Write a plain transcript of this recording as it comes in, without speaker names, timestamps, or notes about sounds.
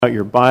Out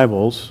your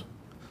Bibles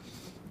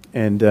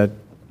and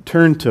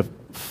turn to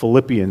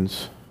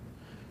Philippians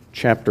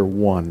chapter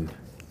 1.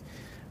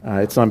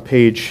 It's on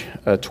page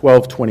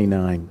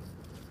 1229.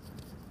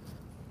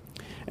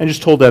 And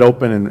just hold that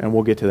open and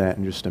we'll get to that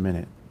in just a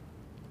minute.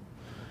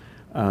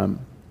 So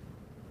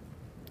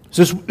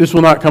this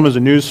will not come as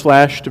a news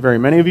flash to very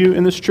many of you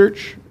in this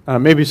church.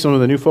 Maybe some of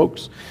the new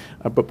folks,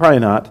 but probably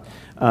not.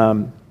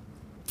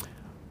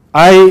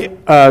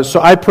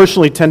 I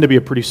personally tend to be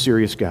a pretty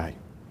serious guy.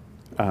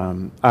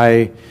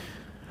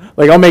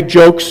 I'll make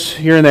jokes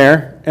here and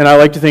there, and I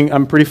like to think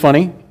I'm pretty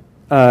funny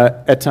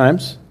at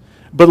times.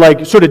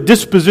 But sort of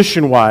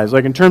disposition-wise,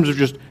 in terms of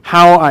just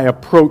how I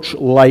approach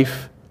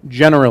life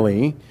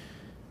generally,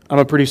 I'm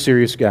a pretty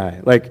serious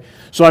guy.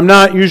 So I'm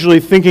not usually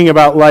thinking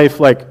about life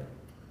like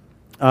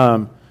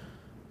what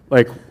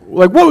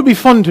would be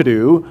fun to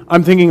do.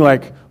 I'm thinking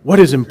what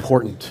is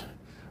important,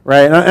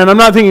 right? And I'm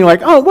not thinking what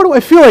do I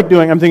feel like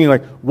doing? I'm thinking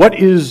what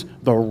is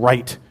the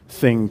right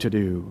thing to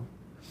do?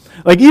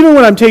 Even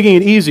when I'm taking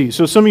it easy.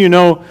 So some of you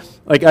know,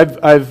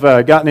 I've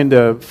gotten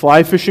into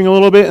fly fishing a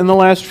little bit in the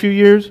last few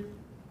years.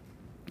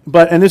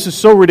 And this is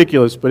so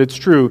ridiculous, but it's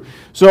true.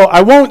 So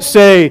I won't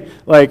say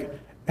hey,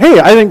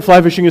 I think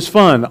fly fishing is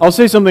fun. I'll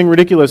say something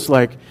ridiculous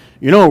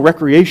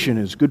recreation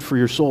is good for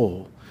your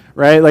soul,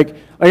 right?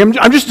 I'm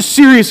just a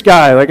serious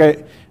guy.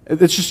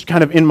 It's just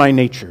kind of in my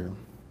nature.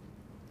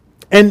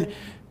 And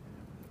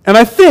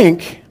I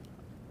think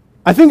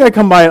I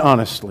come by it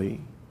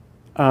honestly.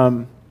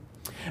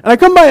 And I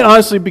come by it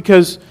honestly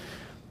because,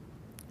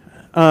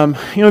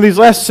 these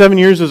last 7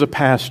 years as a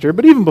pastor,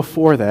 but even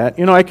before that,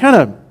 I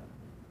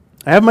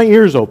have my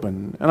ears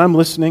open, and I'm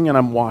listening, and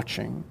I'm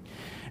watching.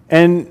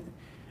 And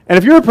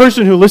if you're a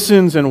person who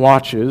listens and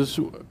watches,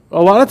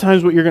 a lot of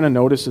times what you're going to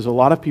notice is a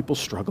lot of people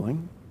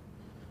struggling,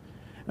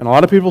 and a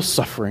lot of people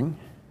suffering,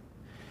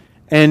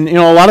 and,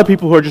 a lot of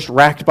people who are just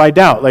racked by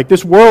doubt.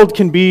 This world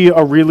can be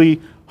a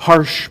really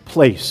harsh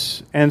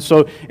place. And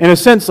so, in a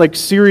sense,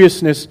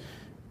 seriousness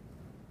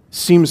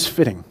seems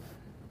fitting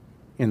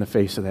in the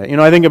face of that.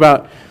 I think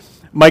about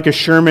Micah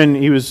Sherman.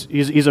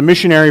 He's a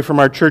missionary from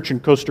our church in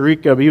Costa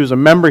Rica, but he was a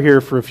member here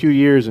for a few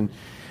years. And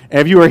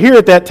if you were here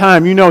at that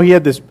time, he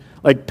had this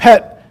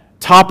pet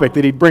topic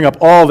that he'd bring up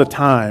all the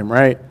time,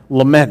 right?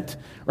 Lament,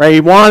 right? He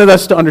wanted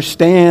us to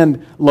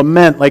understand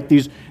lament,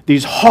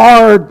 these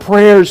hard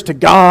prayers to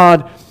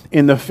God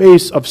in the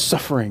face of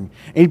suffering.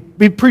 And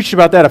he preached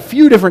about that a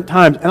few different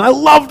times, and I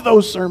loved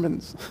those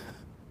sermons,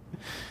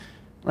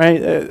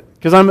 right?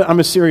 Because I'm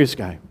a serious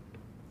guy.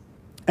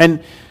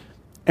 And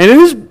it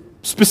is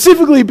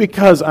specifically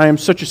because I am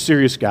such a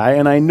serious guy,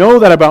 and I know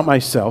that about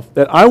myself,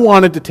 that I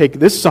wanted to take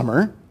this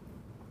summer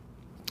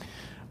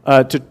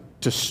to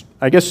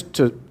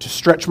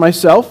stretch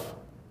myself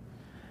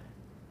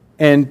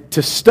and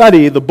to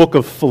study the book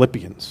of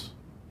Philippians.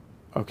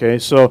 Okay,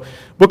 so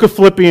book of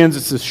Philippians,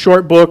 it's this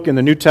short book in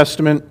the New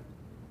Testament.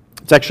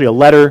 It's actually a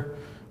letter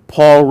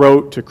Paul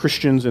wrote to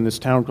Christians in this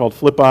town called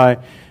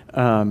Philippi.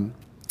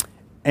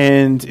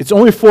 And it's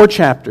only 4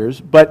 chapters,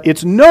 but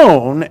it's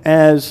known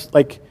as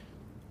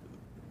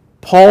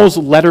Paul's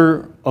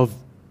letter of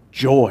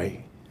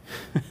joy.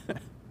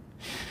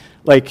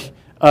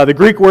 The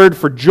Greek word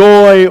for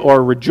joy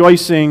or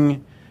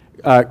rejoicing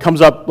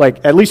comes up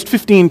at least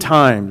 15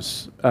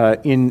 times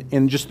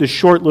in just this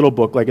short little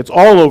book. It's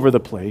all over the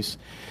place.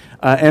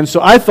 And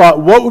so I thought,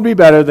 what would be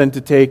better than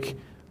to take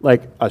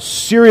a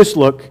serious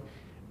look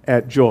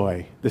at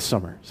joy this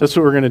summer? So that's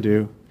what we're going to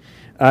do.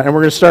 And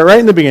we're going to start right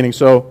in the beginning.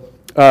 So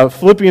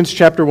Philippians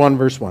chapter 1,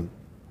 verse 1.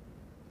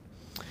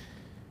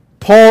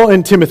 Paul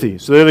and Timothy,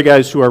 so they're the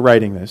guys who are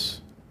writing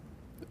this,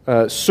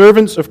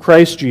 servants of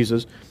Christ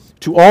Jesus,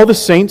 to all the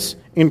saints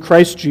in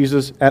Christ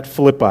Jesus at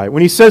Philippi.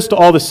 When he says to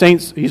all the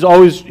saints, he's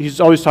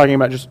always talking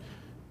about just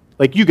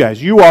you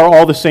guys. You are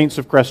all the saints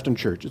of Creston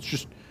Church. It's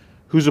just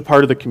who's a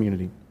part of the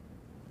community.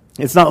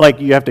 It's not like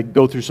you have to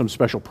go through some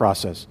special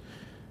process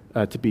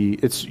to be.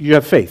 You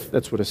have faith.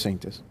 That's what a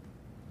saint is.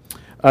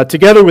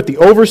 Together with the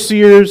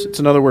overseers, it's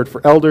another word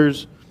for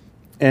elders,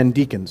 and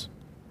deacons.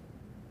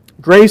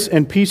 Grace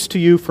and peace to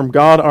you from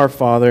God our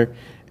Father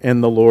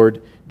and the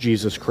Lord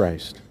Jesus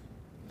Christ.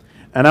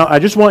 And now I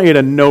just want you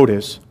to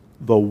notice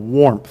the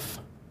warmth,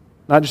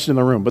 not just in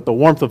the room, but the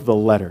warmth of the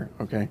letter,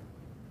 okay?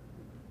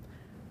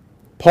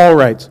 Paul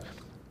writes,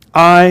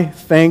 I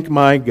thank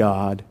my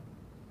God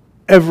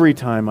every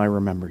time I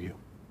remember you.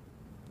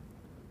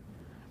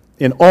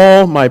 In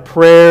all my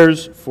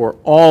prayers for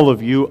all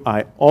of you,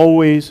 I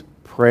always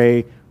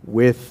pray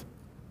with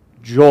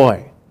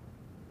joy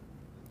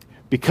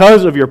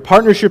because of your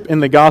partnership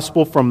in the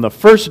gospel from the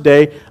first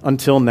day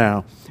until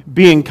now,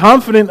 being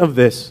confident of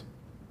this,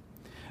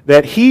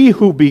 that he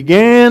who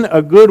began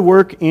a good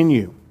work in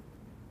you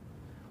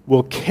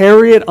will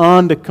carry it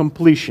on to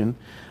completion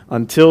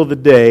until the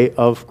day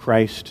of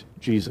Christ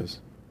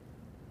Jesus.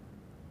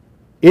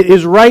 It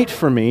is right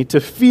for me to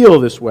feel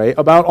this way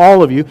about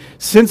all of you,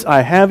 since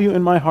I have you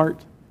in my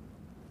heart.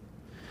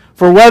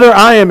 For whether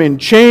I am in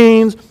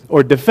chains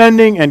or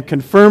defending and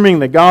confirming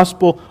the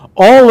gospel,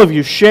 all of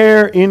you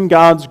share in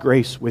God's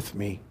grace with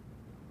me.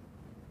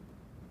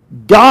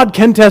 God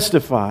can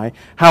testify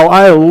how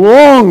I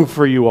long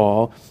for you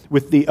all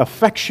with the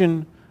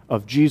affection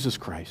of Jesus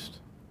Christ.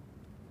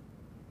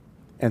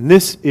 And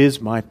this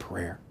is my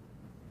prayer,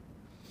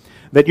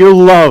 that your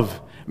love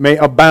may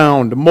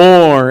abound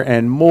more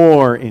and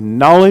more in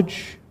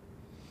knowledge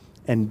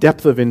and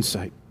depth of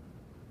insight.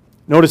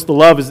 Notice the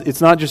love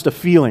it's not just a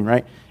feeling,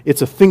 right?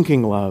 It's a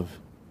thinking love.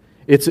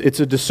 It's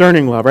a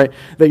discerning love, right?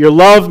 That your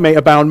love may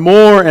abound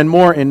more and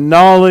more in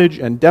knowledge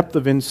and depth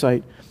of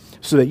insight,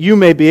 so that you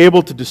may be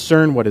able to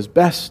discern what is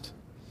best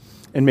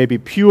and may be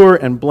pure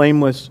and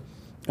blameless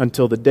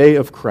until the day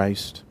of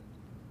Christ,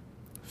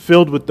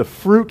 filled with the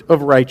fruit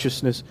of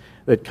righteousness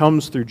that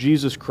comes through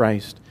Jesus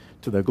Christ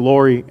to the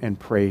glory and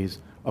praise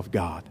of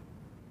God.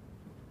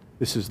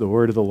 This is the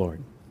word of the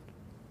Lord.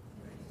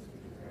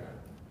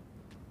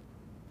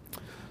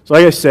 So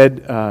like I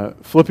said,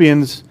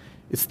 Philippians,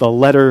 it's the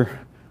letter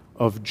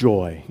of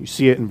joy. You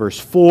see it in verse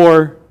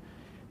 4.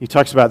 He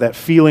talks about that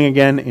feeling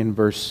again in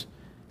verse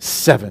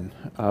 7.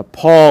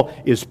 Paul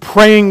is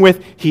praying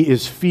with, he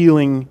is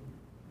feeling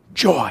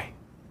joy.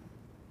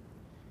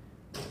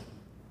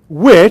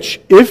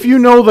 Which, if you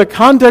know the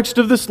context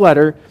of this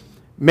letter,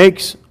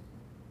 makes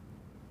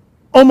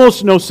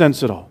almost no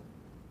sense at all.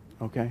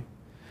 Okay?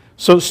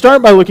 So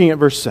start by looking at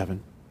verse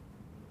 7.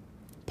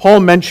 Paul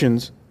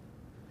mentions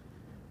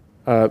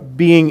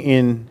being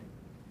in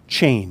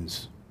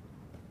chains.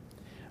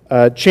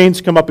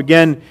 Chains come up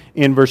again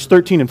in verse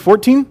 13 and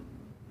 14.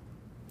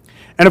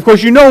 And of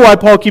course, you know why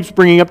Paul keeps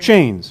bringing up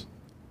chains.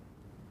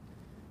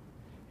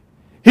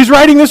 He's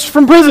writing this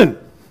from prison.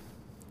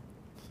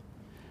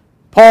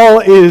 Paul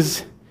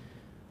is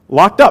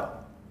locked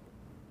up.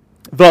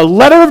 The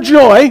letter of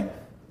joy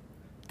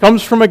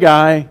comes from a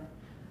guy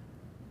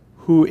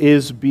who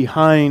is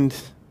behind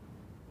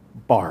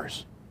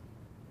bars.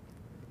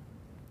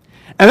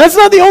 And that's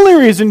not the only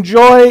reason.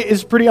 Joy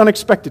is pretty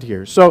unexpected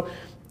here. So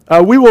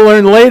we will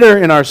learn later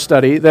in our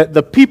study that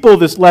the people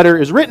this letter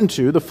is written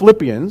to, the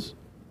Philippians,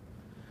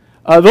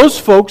 those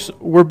folks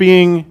were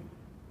being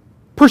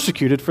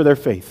persecuted for their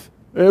faith.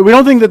 We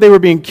don't think that they were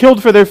being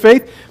killed for their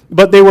faith,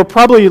 but they were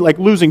probably like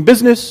losing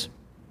business,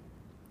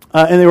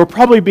 and they were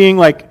probably being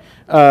like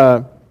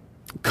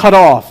cut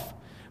off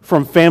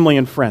from family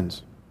and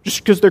friends, just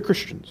because they're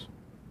Christians.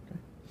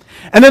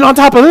 And then on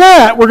top of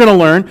that, we're going to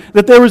learn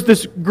that there was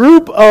this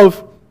group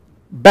of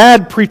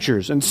bad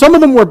preachers, and some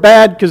of them were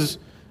bad because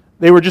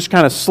they were just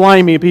kind of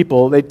slimy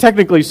people. They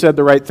technically said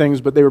the right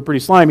things, but they were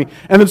pretty slimy.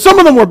 And then some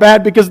of them were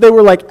bad because they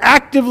were like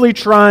actively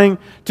trying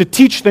to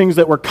teach things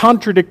that were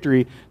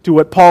contradictory to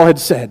what Paul had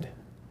said.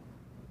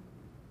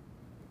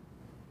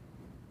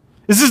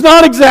 This is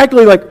not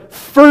exactly like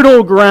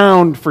fertile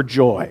ground for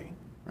joy,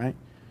 right?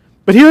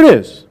 But here it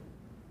is.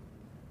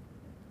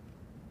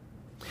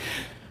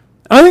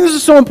 And I think this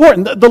is so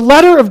important. The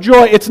letter of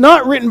joy, it's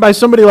not written by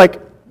somebody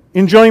like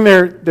enjoying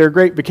their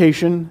great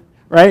vacation,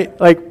 right?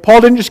 Like, Paul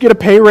didn't just get a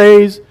pay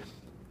raise.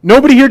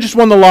 Nobody here just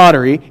won the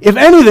lottery. If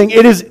anything,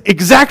 it is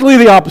exactly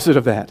the opposite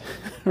of that,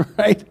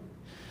 right?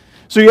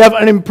 So you have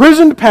an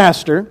imprisoned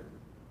pastor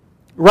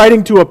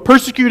writing to a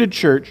persecuted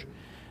church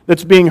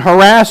that's being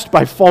harassed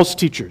by false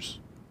teachers.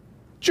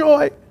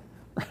 Joy,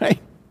 right?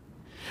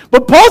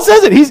 But Paul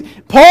says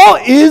it. Paul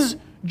is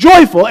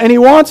joyful, and he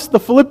wants the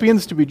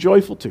Philippians to be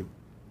joyful too.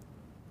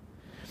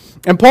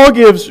 And Paul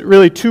gives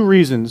really two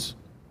reasons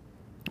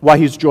why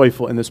he's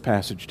joyful in this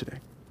passage today.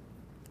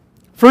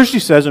 First, he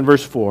says in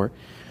verse 4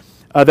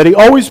 that he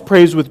always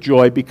prays with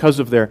joy because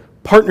of their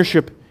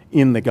partnership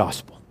in the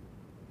gospel.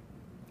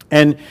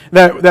 And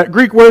that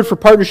Greek word for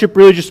partnership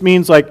really just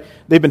means like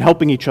they've been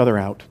helping each other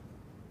out.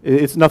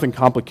 It's nothing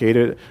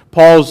complicated.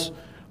 Paul's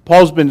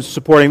been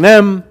supporting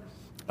them.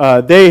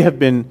 They have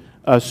been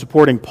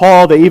supporting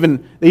Paul. They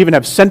even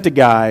have sent a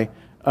guy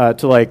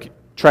to like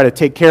try to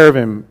take care of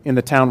him in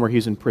the town where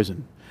he's in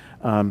prison.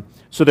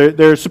 So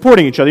they're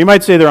supporting each other. You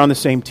might say they're on the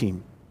same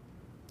team.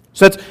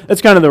 So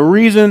that's kind of the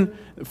reason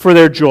for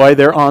their joy.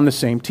 They're on the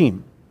same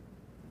team.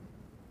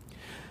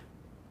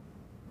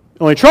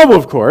 The only trouble,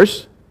 of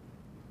course,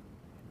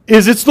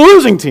 is it's the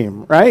losing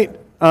team, right?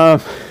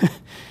 All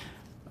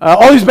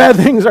these bad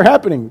things are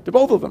happening to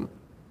both of them.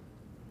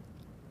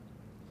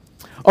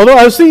 Although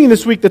I was thinking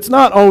this week it's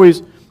not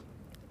always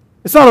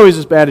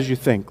as bad as you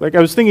think. Like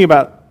I was thinking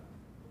about,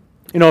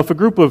 if a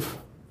group of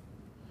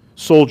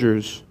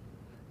soldiers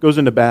goes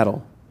into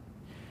battle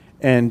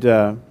and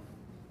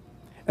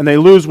they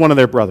lose one of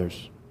their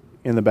brothers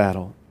in the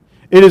battle,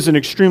 it is an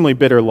extremely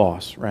bitter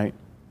loss, right?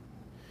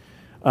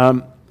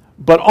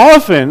 But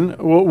often,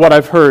 what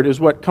I've heard is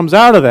what comes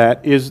out of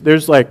that is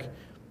there's like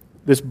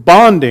this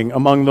bonding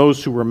among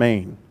those who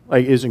remain,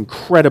 like is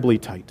incredibly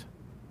tight.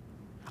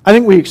 I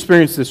think we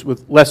experience this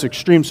with less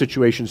extreme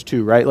situations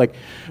too, right? Like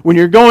when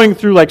you're going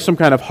through like some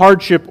kind of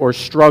hardship or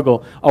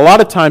struggle, a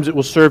lot of times it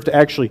will serve to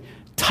actually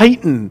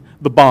tighten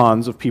the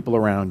bonds of people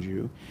around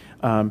you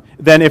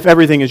than if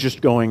everything is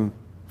just going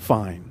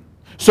fine.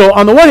 So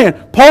on the one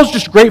hand, Paul's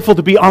just grateful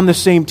to be on the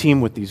same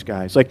team with these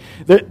guys. Like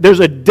there's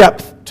a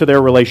depth to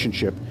their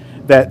relationship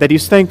that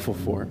he's thankful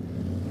for.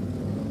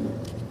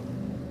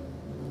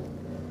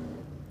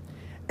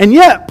 And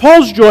yet,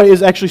 Paul's joy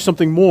is actually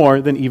something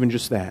more than even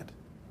just that.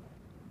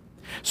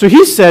 So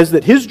he says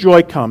that his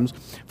joy comes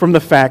from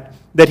the fact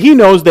that he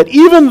knows that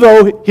even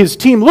though his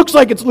team looks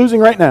like it's losing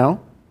right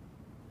now,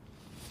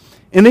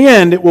 in the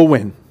end it will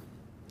win.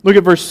 Look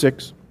at verse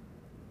 6.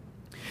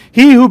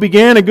 He who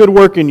began a good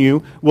work in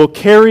you will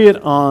carry it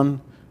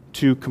on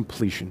to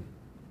completion.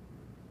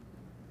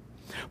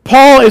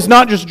 Paul is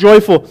not just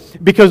joyful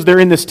because they're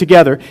in this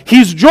together.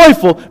 He's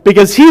joyful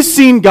because he's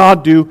seen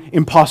God do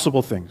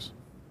impossible things.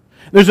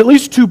 There's at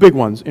least two big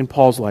ones in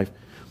Paul's life.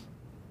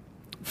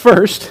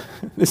 First,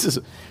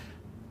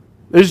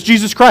 there's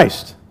Jesus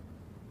Christ,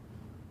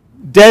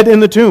 dead in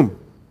the tomb,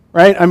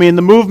 right? I mean,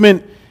 the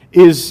movement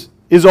is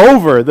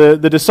over.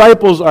 The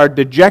disciples are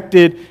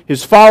dejected.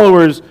 His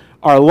followers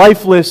are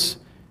lifeless.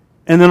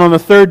 And then on the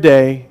third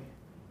day,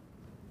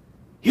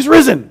 he's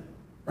risen,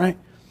 right?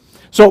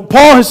 So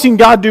Paul has seen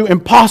God do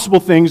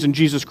impossible things in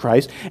Jesus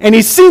Christ, and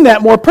he's seen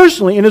that more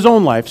personally in his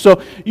own life. So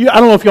I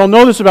don't know if y'all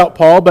know this about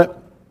Paul, but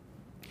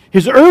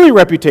his early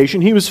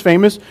reputation, he was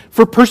famous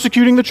for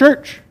persecuting the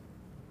church.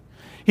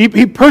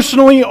 He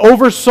personally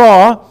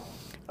oversaw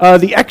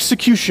the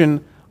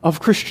execution of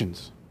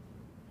Christians.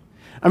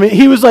 I mean,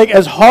 he was like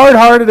as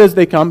hard-hearted as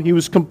they come. He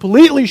was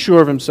completely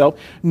sure of himself.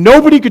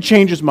 Nobody could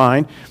change his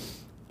mind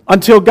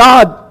until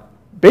God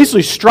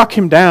basically struck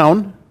him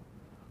down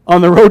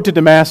on the road to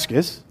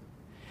Damascus.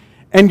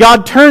 And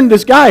God turned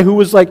this guy who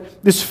was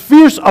like this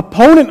fierce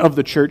opponent of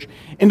the church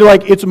into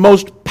like its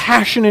most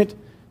passionate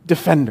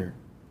defender.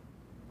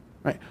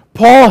 Right?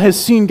 Paul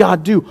has seen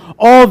God do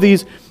all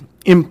these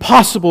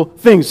impossible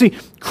things. See,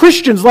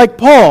 Christians like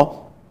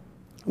Paul,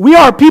 we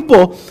are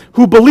people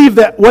who believe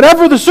that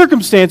whatever the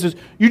circumstances,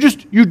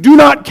 you do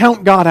not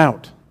count God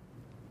out.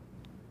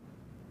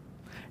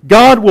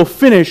 God will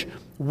finish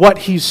what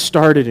He's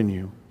started in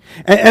you.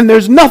 And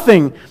there's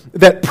nothing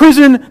that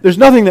prison, there's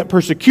nothing that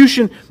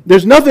persecution,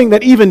 there's nothing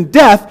that even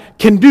death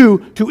can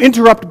do to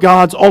interrupt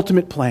God's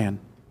ultimate plan.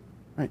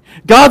 Right?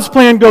 God's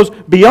plan goes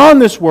beyond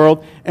this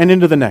world and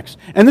into the next.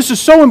 And this is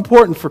so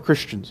important for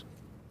Christians.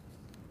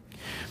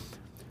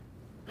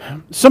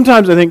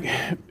 Sometimes I think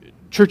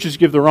churches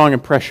give the wrong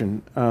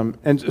impression.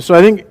 And so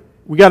I think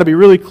we got to be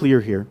really clear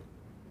here.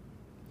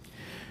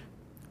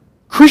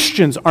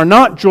 Christians are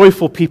not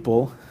joyful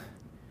people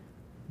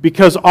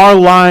because our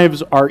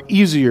lives are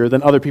easier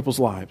than other people's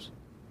lives.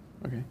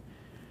 Okay?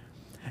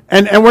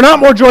 And we're not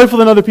more joyful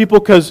than other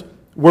people because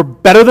we're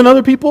better than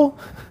other people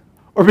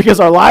or because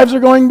our lives are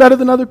going better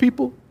than other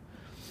people.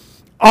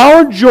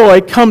 Our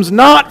joy comes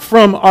not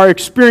from our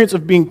experience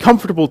of being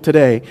comfortable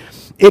today.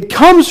 It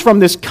comes from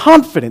this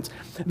confidence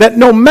that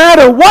no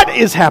matter what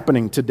is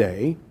happening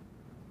today,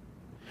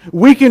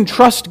 we can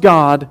trust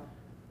God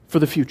for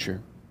the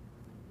future.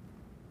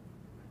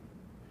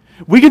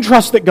 We can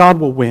trust that God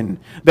will win,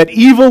 that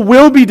evil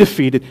will be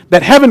defeated,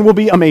 that heaven will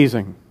be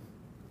amazing.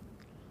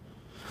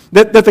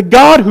 That the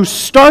God who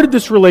started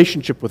this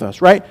relationship with us,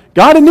 right?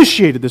 God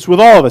initiated this with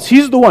all of us.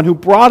 He's the one who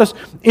brought us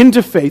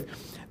into faith.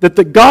 That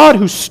the God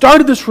who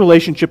started this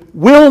relationship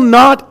will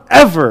not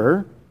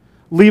ever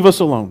leave us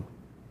alone.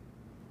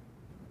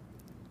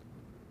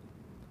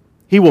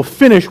 He will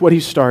finish what He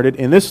started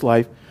in this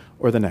life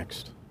or the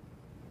next.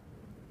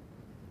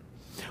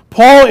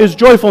 Paul is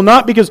joyful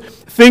not because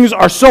things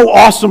are so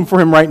awesome for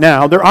him right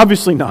now. They're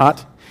obviously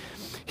not.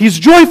 He's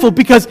joyful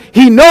because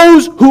he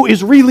knows who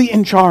is really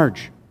in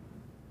charge.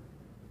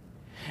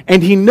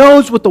 And he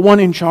knows what the one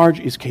in charge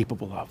is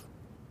capable of.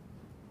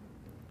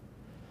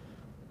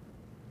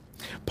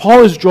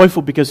 Paul is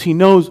joyful because he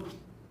knows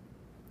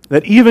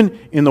that even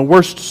in the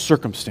worst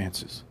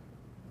circumstances,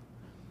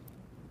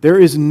 there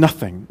is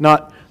nothing,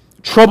 not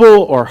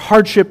trouble or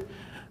hardship,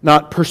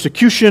 not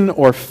persecution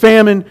or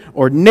famine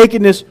or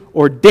nakedness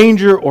or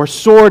danger or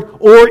sword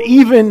or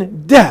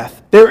even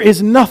death. There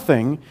is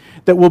nothing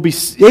that will be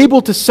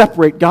able to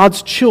separate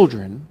God's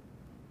children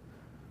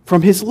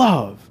from His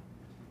love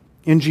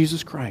in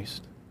Jesus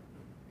Christ.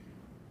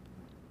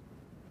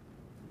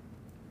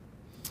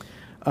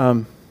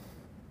 I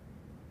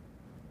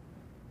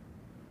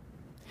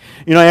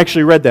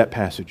actually read that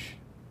passage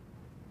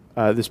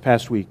this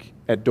past week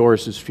at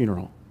Doris's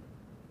funeral,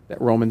 that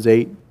Romans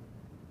 8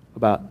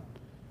 about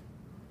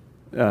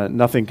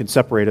nothing can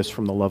separate us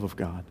from the love of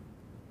God.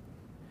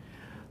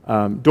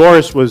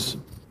 Doris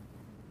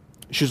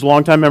she's a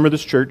longtime member of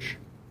this church,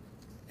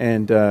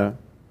 and I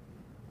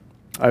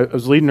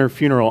was leading her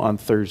funeral on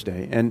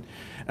Thursday. And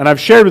I've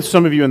shared with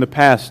some of you in the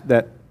past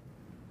that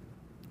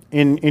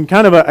in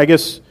kind of I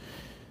guess,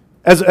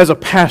 as a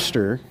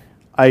pastor,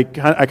 I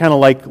kind of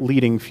like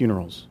leading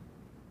funerals.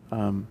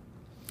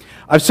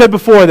 I've said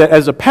before that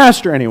as a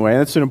pastor anyway,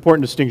 and that's an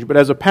important distinction, but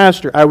as a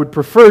pastor, I would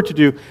prefer to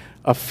do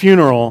a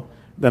funeral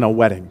than a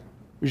wedding.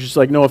 Which is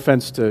like, no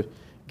offense to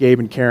Gabe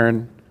and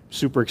Karen,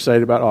 super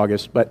excited about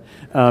August, but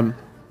I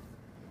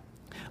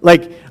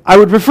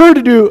would prefer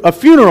to do a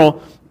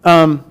funeral,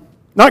 not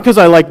because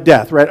I like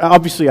death, right?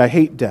 Obviously I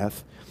hate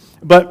death,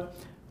 but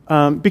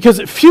because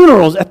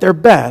funerals at their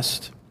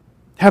best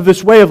have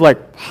this way of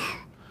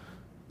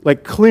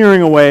like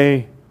clearing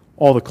away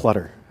all the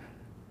clutter.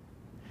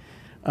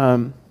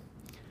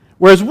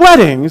 Whereas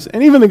weddings,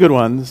 and even the good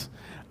ones,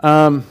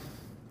 tend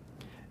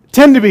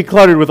to be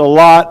cluttered with a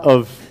lot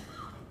of,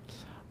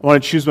 I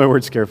want to choose my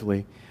words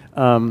carefully,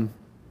 a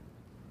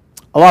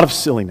lot of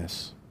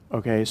silliness.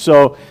 Okay,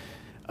 so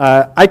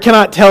I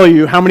cannot tell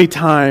you how many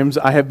times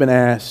I have been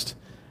asked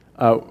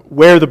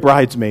where the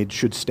bridesmaid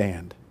should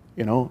stand,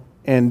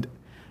 and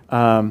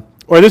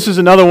or this is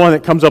another one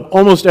that comes up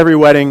almost every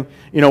wedding.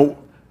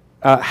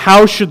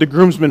 How should the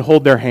groomsmen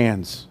hold their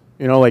hands?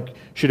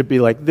 Should it be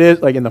like this,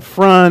 like in the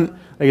front?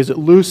 Like, is it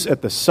loose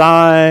at the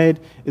side?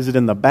 Is it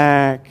in the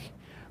back?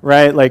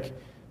 Right? Like,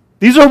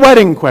 these are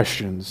wedding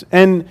questions,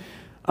 and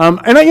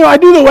I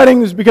do the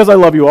weddings because I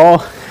love you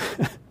all,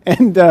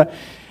 and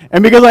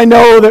because I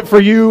know that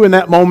for you in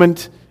that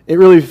moment it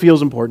really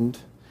feels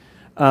important.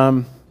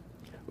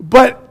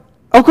 But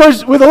of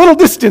course, with a little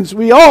distance,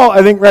 we all,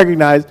 I think,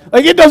 recognize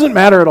like it doesn't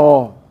matter at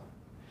all.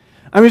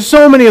 I mean,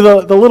 so many of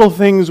the little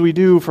things we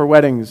do for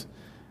weddings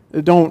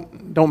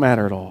don't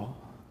matter at all.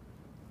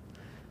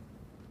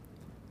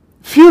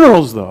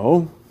 Funerals,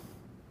 though,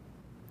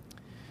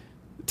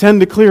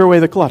 tend to clear away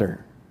the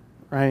clutter,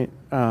 right?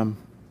 I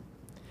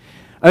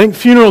think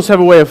funerals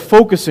have a way of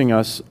focusing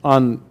us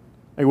on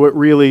what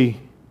really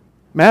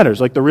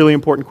matters, like the really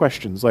important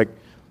questions, like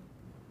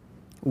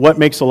what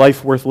makes a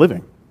life worth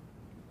living?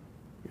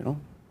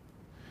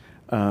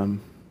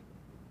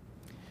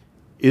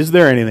 Is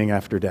there anything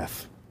after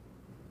death?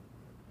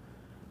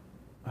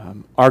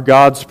 Are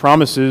God's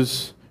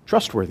promises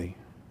trustworthy?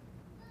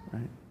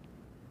 Right?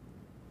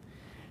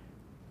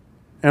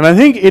 And I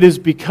think it is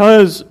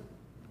because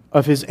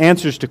of his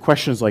answers to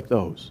questions like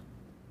those,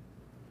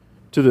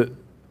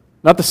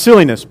 not the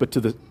silliness, but to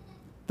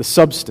the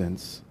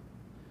substance.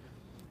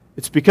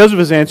 It's because of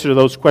his answer to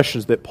those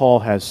questions that Paul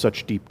has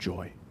such deep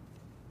joy.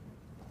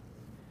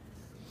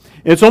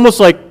 It's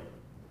almost like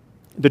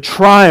the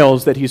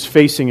trials that he's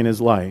facing in his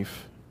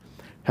life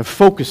have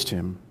focused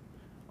him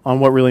on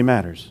what really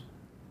matters.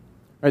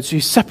 Right? So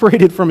he's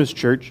separated from his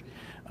church.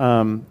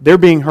 They're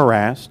being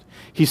harassed.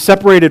 He's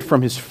separated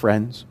from his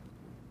friends.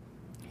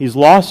 He's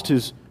lost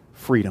his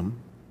freedom.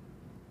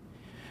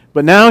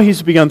 But now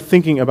he's begun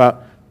thinking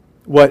about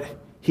what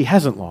he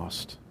hasn't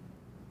lost,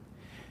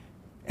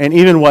 and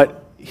even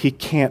what he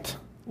can't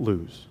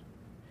lose.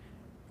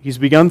 He's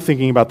begun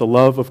thinking about the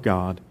love of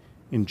God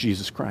in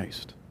Jesus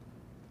Christ.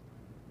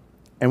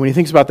 And when he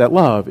thinks about that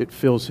love, it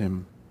fills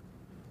him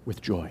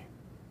with joy.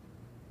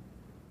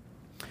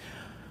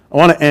 I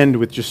want to end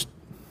with just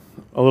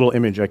a little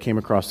image I came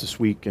across this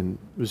week, and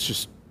it was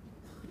just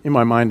in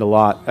my mind a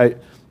lot.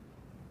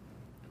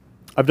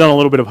 I've done a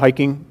little bit of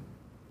hiking,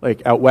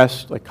 like out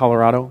west, like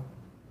Colorado,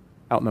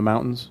 out in the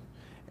mountains.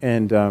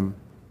 And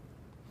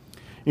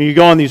you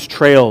go on these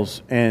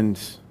trails, and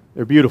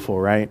they're beautiful,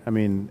 right? I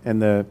mean,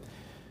 and the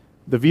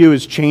view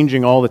is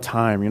changing all the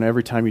time.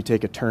 Every time you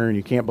take a turn,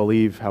 you can't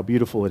believe how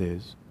beautiful it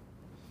is.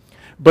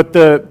 But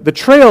the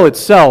trail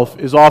itself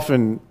is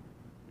often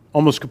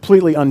almost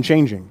completely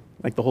unchanging,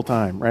 like the whole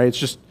time, right? It's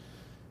just,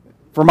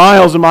 for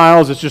miles and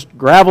miles, it's just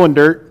gravel and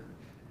dirt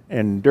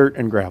and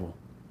gravel.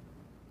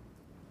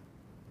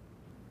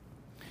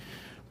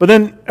 But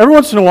then, every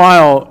once in a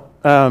while,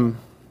 a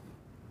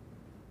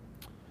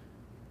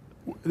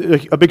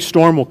big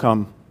storm will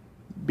come,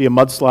 be a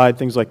mudslide,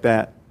 things like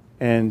that.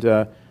 And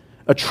a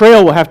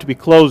trail will have to be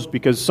closed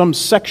because some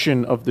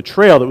section of the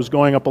trail that was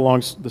going up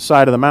along the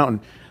side of the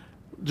mountain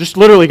just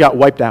literally got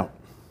wiped out,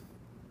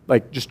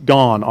 like just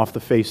gone off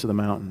the face of the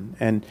mountain.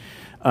 And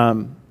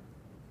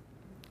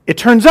it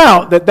turns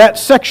out that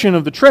section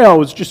of the trail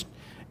was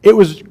it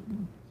was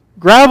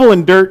gravel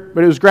and dirt,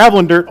 but it was gravel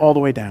and dirt all the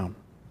way down.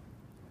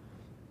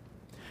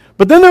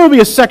 But then there will be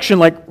a section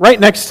like right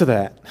next to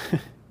that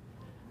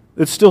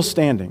that's still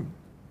standing.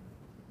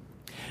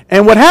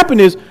 And what happened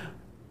is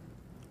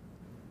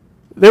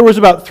there was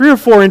about 3 or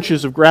 4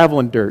 inches of gravel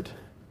and dirt,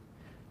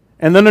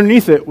 and then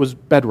underneath it was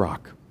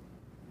bedrock.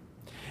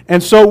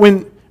 And so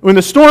when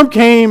the storm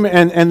came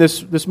and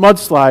this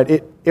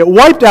mudslide, it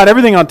wiped out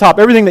everything on top,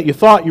 everything that you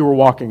thought you were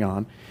walking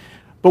on.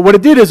 But what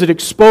it did is it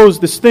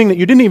exposed this thing that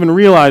you didn't even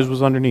realize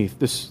was underneath,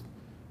 this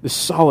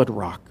solid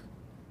rock.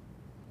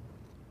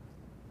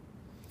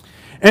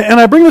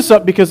 And I bring this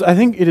up because I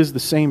think it is the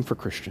same for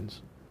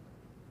Christians.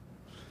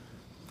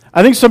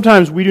 I think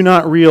sometimes we do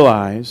not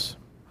realize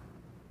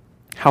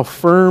how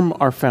firm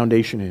our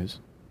foundation is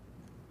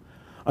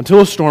until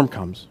a storm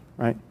comes,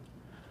 right?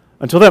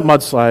 Until that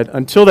mudslide,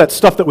 until that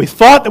stuff that we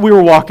thought that we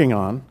were walking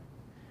on,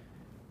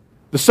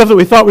 the stuff that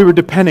we thought we were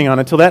depending on,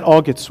 until that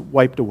all gets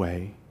wiped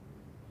away.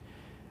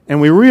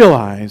 And we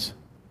realize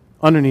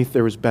underneath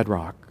there was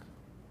bedrock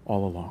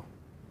all along.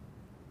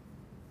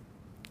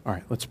 All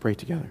right, let's pray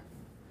together.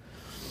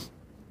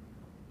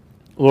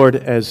 Lord,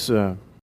 as